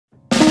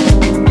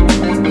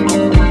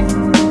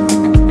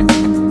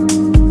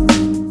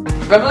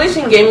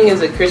Revelation Gaming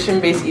is a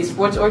Christian-based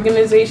esports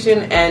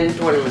organization and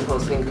tournament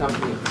hosting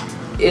company.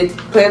 It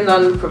plans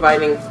on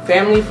providing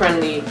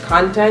family-friendly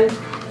content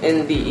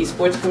in the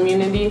esports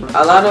community.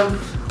 A lot of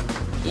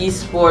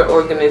esport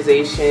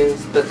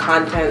organizations, the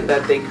content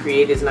that they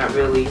create is not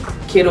really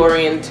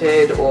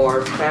kid-oriented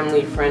or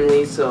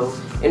family-friendly, so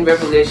in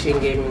Revelation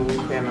Gaming we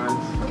plan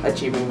on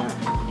achieving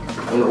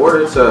that. In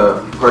order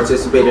to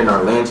participate in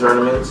our LAN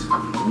tournaments,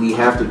 you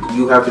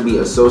have to be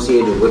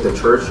associated with a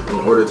church in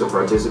order to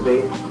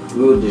participate.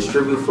 We will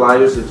distribute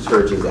flyers to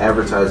churches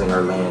advertising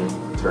our LAN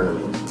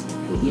tournaments.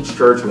 And each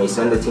church may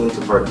send a team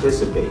to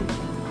participate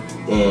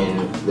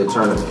in the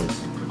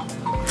tournaments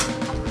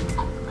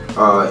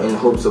in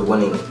hopes of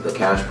winning the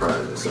cash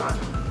prize assigned.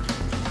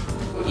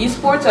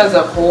 Esports as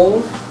a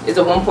whole is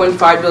a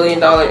 $1.5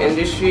 billion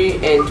industry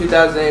in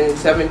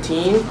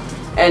 2017,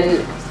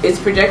 and it's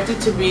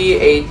projected to be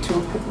a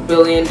 $2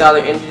 billion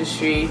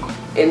industry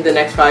in the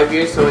next 5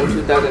 years, so in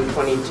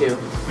 2022.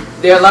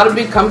 There are a lot of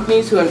big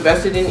companies who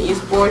invested in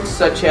esports,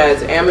 such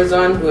as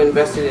Amazon, who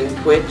invested in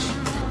Twitch.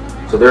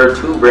 So there are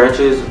two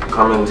branches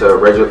coming to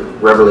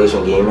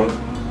Revelation Gaming.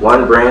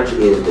 One branch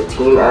is the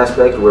team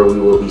aspect, where we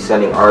will be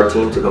sending our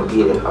team to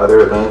compete in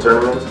other LAN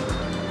tournaments.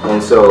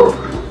 And so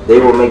they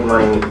will make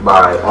money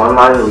by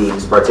online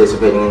leagues,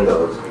 participating in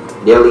those,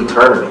 daily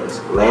tournaments,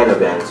 LAN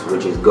events,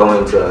 which is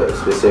going to a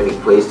specific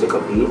place to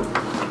compete,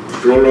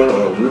 streaming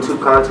and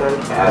YouTube content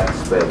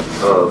aspect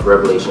of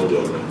Revelation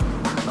Gaming.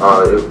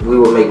 We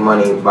will make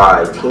money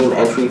by team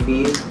entry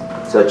fees,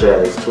 such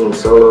as Team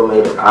Solo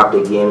Made,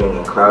 Optic Gaming,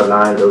 and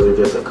Cloud9. Those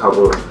are just a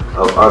couple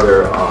of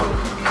other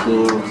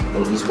teams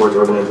and esports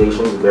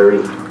organizations, very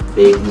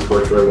big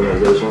esports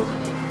organizations.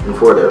 And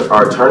for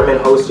our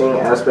tournament hosting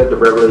aspect of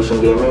Revelation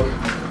Gaming,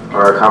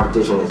 our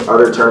competition is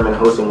other tournament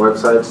hosting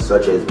websites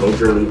such as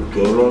Major League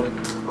Gaming,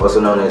 also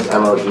known as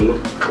MLG,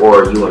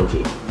 or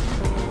UMG.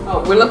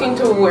 We're looking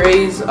to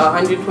raise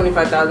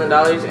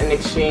 $125,000 in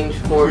exchange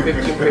for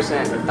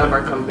 15% of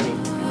our company.